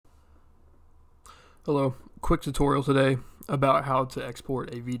Hello, quick tutorial today about how to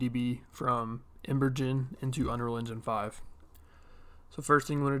export a VDB from EmberGen into Unreal Engine 5. So first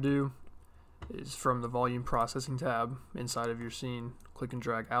thing you want to do is from the volume processing tab inside of your scene, click and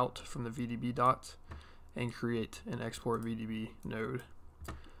drag out from the VDB dot and create an export VDB node.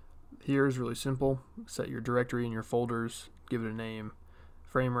 Here is really simple. Set your directory and your folders, give it a name,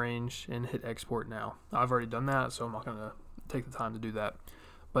 frame range, and hit export now. I've already done that, so I'm not going to take the time to do that.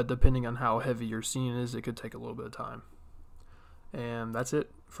 But depending on how heavy your scene is, it could take a little bit of time. And that's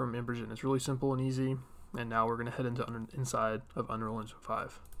it from EmberGen. It's really simple and easy. And now we're going to head into inside of Unreal Engine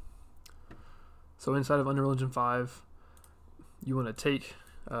 5. So inside of Unreal Engine 5, you want to take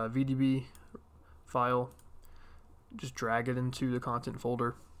a VDB file, just drag it into the content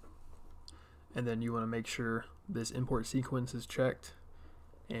folder, and then you want to make sure this import sequence is checked,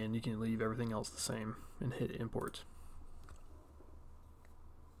 and you can leave everything else the same and hit import.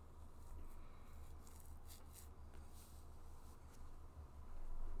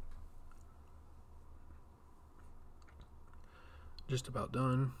 Just about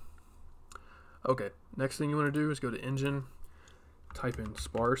done. Okay, next thing you want to do is go to Engine, type in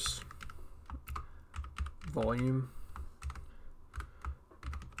sparse volume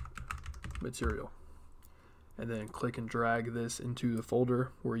material, and then click and drag this into the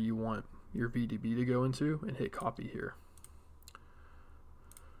folder where you want your VDB to go into and hit copy here.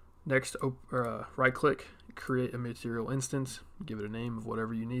 Next, right click, create a material instance, give it a name of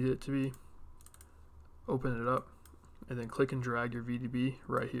whatever you need it to be, open it up, and then click and drag your VDB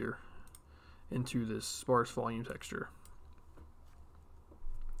right here into this sparse volume texture.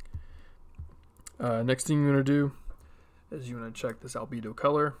 Next thing you're going to do is you want to check this albedo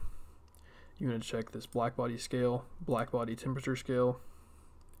color. You want to check this black body scale, black body temperature scale.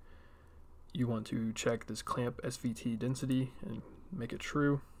 You want to check this clamp SVT density and make it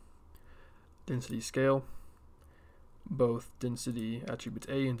true. Density scale, both density attributes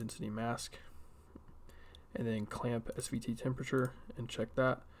A and density mask. And then clamp SVT temperature and check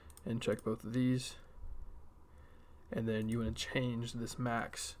that, and check both of these. And then you want to change this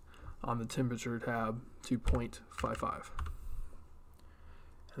max on the temperature tab to 0.55.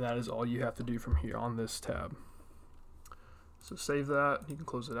 And that is all you have to do from here on this tab. So save that, you can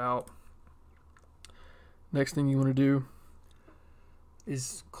close it out. Next thing you want to do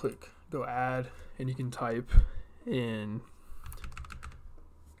is go add, and you can type in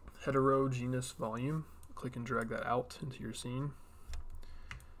heterogeneous volume. Click and drag that out into your scene.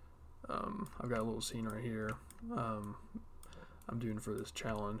 I've got a little scene right here I'm doing for this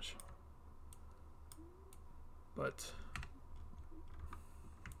challenge, but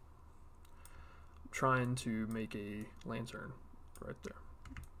I'm trying to make a lantern right there.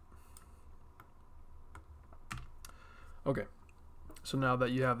 Okay, so now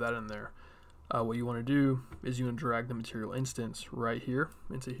that you have that in there, what you want to do is you want to drag the material instance right here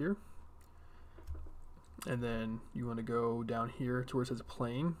into here. And then you want to go down here to where it says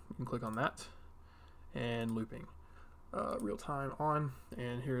playing. You can click on that, and looping, real time on,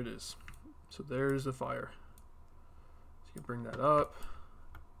 and here it is. So there's the fire. So you can bring that up.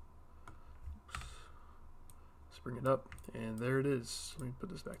 Let's bring it up, and there it is. Let me put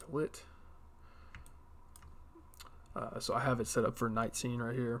this back to lit. So I have it set up for night scene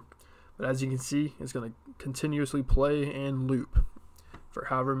right here. But as you can see, it's going to continuously play and loop for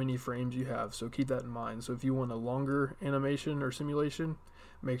however many frames you have, so keep that in mind. So if you want a longer animation or simulation,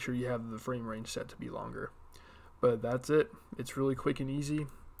 make sure you have the frame range set to be longer. But that's it. It's really quick and easy,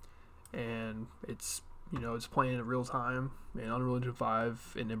 and it's playing in real time, and Unreal Engine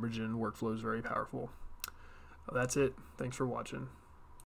 5 and EmberGen workflow is very powerful. That's it. Thanks for watching.